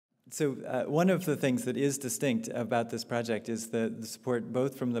So one of the things that is distinct about this project is the support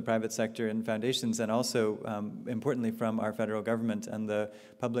both from the private sector and foundations, and also, importantly, from our federal government and the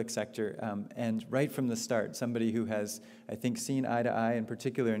public sector. And right from the start, somebody who has, I think, seen eye to eye, in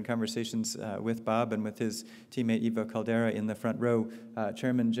particular in conversations with Bob and with his teammate Eva Caldera in the front row,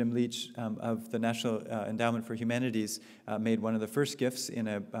 Chairman Jim Leach of the National Endowment for Humanities made one of the first gifts in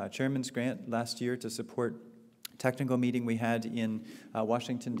a chairman's grant last year to support technical meeting we had in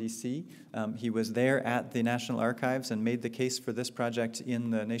Washington, D.C. He was there at the National Archives and made the case for this project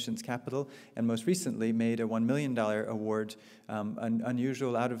in the nation's capital, and most recently made a $1 million award, an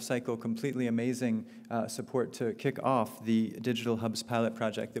unusual, out-of-cycle, completely amazing support to kick off the Digital Hubs pilot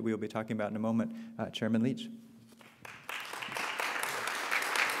project that we will be talking about in a moment. Chairman Leach.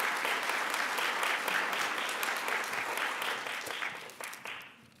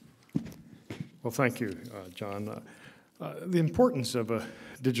 Well, thank you, John. The importance of a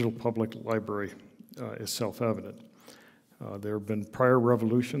digital public library is self-evident. There have been prior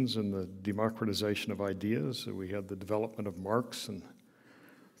revolutions in the democratization of ideas. We had the development of marks and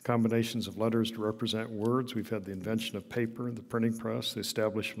combinations of letters to represent words. We've had the invention of paper, the printing press, the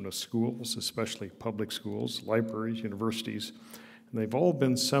establishment of schools, especially public schools, libraries, universities, and they've all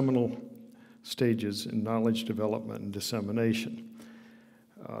been seminal stages in knowledge development and dissemination.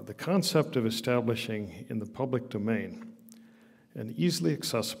 The concept of establishing in the public domain an easily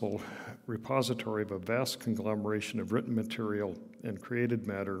accessible repository of a vast conglomeration of written material and created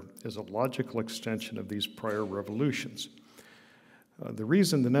matter is a logical extension of these prior revolutions. The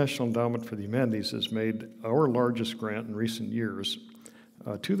reason the National Endowment for the Humanities has made our largest grant in recent years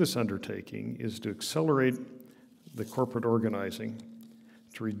to this undertaking is to accelerate the corporate organizing,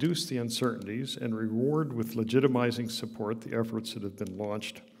 to reduce the uncertainties, and reward with legitimizing support the efforts that have been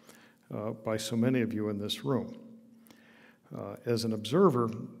launched by so many of you in this room. As an observer,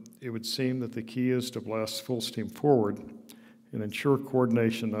 it would seem that the key is to blast full steam forward and ensure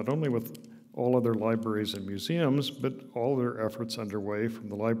coordination not only with all other libraries and museums, but all their efforts underway from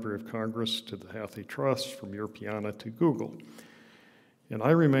the Library of Congress to the Hathi Trust, from Europeana to Google. And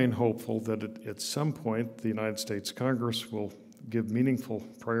I remain hopeful that at some point the United States Congress will give meaningful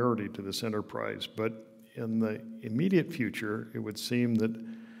priority to this enterprise. But in the immediate future, it would seem that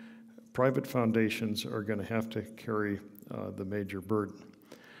private foundations are going to have to carry the major burden.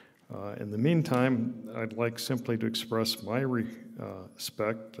 In the meantime, I'd like simply to express my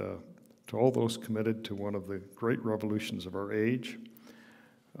respect to all those committed to one of the great revolutions of our age.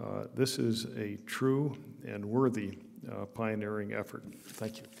 This is a true and worthy pioneering effort.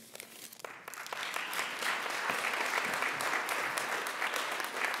 Thank you.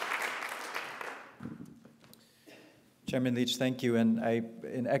 Chairman Leach, thank you. And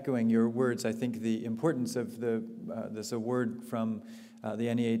in echoing your words, I think the importance of this award from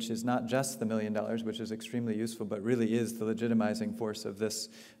the NEH is not just the $1 million, which is extremely useful, but really is the legitimizing force of this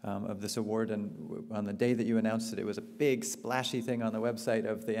award. And on the day that you announced it, it was a big splashy thing on the website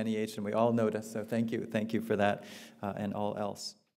of the NEH, and we all noticed. So thank you for that and all else.